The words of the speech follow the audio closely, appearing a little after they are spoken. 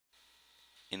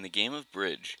In the game of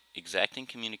bridge, exacting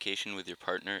communication with your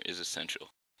partner is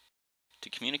essential. To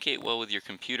communicate well with your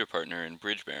computer partner in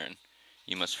Bridge Baron,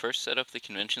 you must first set up the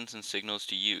conventions and signals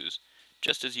to use,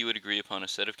 just as you would agree upon a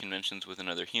set of conventions with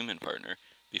another human partner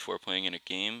before playing in a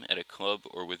game, at a club,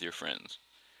 or with your friends.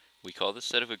 We call this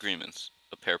set of agreements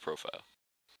a pair profile.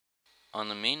 On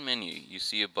the main menu, you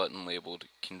see a button labeled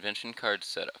Convention Card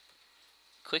Setup.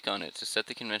 Click on it to set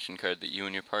the convention card that you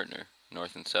and your partner,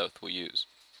 North and South, will use.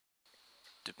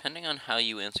 Depending on how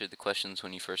you answered the questions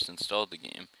when you first installed the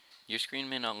game, your screen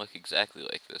may not look exactly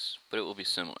like this, but it will be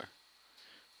similar.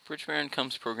 Bridge Baron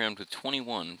comes programmed with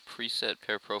 21 preset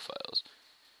pair profiles.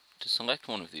 To select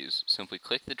one of these, simply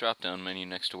click the drop-down menu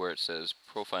next to where it says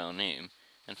Profile Name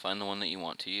and find the one that you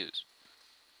want to use.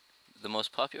 The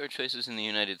most popular choices in the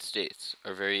United States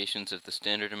are variations of the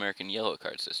standard American yellow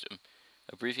card system,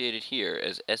 abbreviated here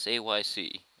as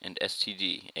SAYC and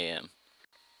STD-AM.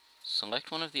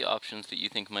 Select one of the options that you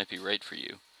think might be right for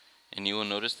you, and you will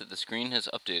notice that the screen has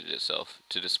updated itself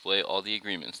to display all the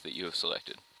agreements that you have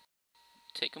selected.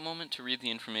 Take a moment to read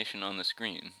the information on the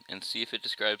screen and see if it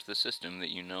describes the system that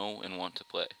you know and want to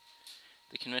play.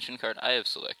 The convention card I have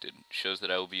selected shows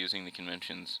that I will be using the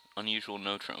conventions Unusual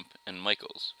No Trump and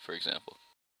Michaels, for example.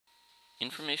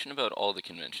 Information about all the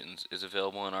conventions is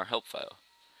available in our help file.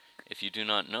 If you do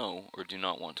not know or do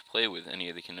not want to play with any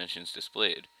of the conventions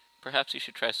displayed, perhaps you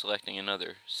should try selecting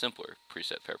another, simpler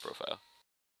preset pair profile.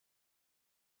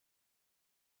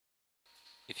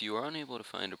 If you are unable to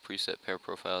find a preset pair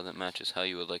profile that matches how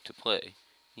you would like to play,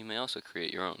 you may also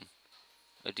create your own.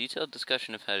 A detailed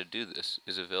discussion of how to do this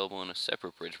is available in a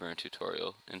separate Bridge Baron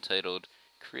tutorial entitled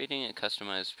Creating a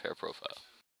Customized Pair Profile.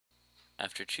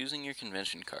 After choosing your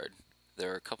convention card,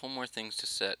 there are a couple more things to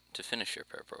set to finish your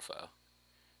pair profile.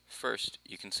 First,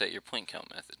 you can set your point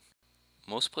count method.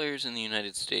 Most players in the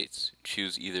United States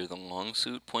choose either the long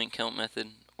suit point count method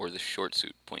or the short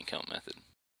suit point count method.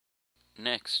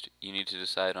 Next, you need to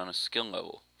decide on a skill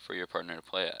level for your partner to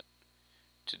play at.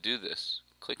 To do this,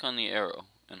 click on the arrow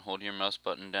and hold your mouse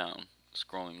button down,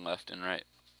 scrolling left and right.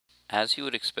 As you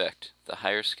would expect, the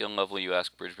higher skill level you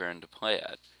ask Bridge Baron to play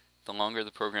at, the longer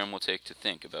the program will take to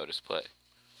think about his play.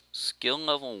 Skill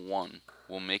level 1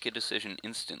 will make a decision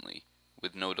instantly,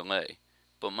 with no delay,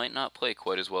 but might not play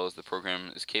quite as well as the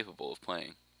program is capable of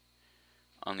playing.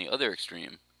 On the other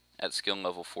extreme, at skill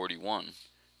level 41,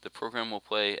 the program will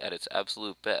play at its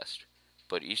absolute best,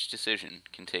 but each decision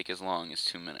can take as long as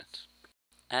 2 minutes.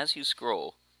 As you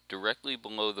scroll, directly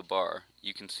below the bar,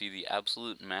 you can see the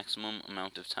absolute maximum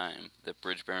amount of time that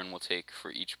Bridge Baron will take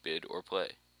for each bid or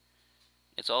play.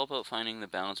 It's all about finding the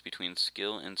balance between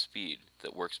skill and speed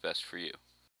that works best for you.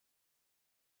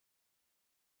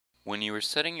 When you were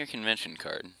setting your convention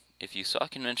card, if you saw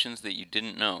conventions that you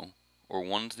didn't know, or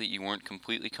ones that you weren't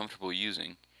completely comfortable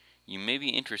using, you may be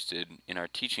interested in our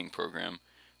teaching program,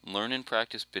 Learn and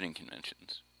Practice Bidding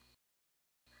Conventions.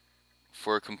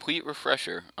 For a complete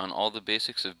refresher on all the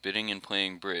basics of bidding and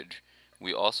playing bridge,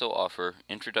 we also offer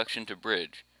Introduction to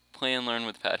Bridge, Play and Learn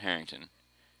with Pat Harrington.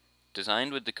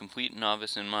 Designed with the complete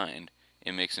novice in mind,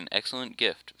 it makes an excellent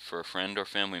gift for a friend or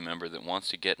family member that wants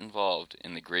to get involved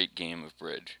in the great game of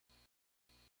bridge.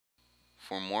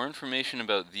 For more information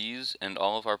about these and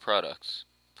all of our products,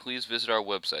 please visit our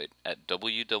website at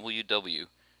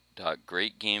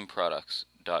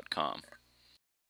www.greatgameproducts.com.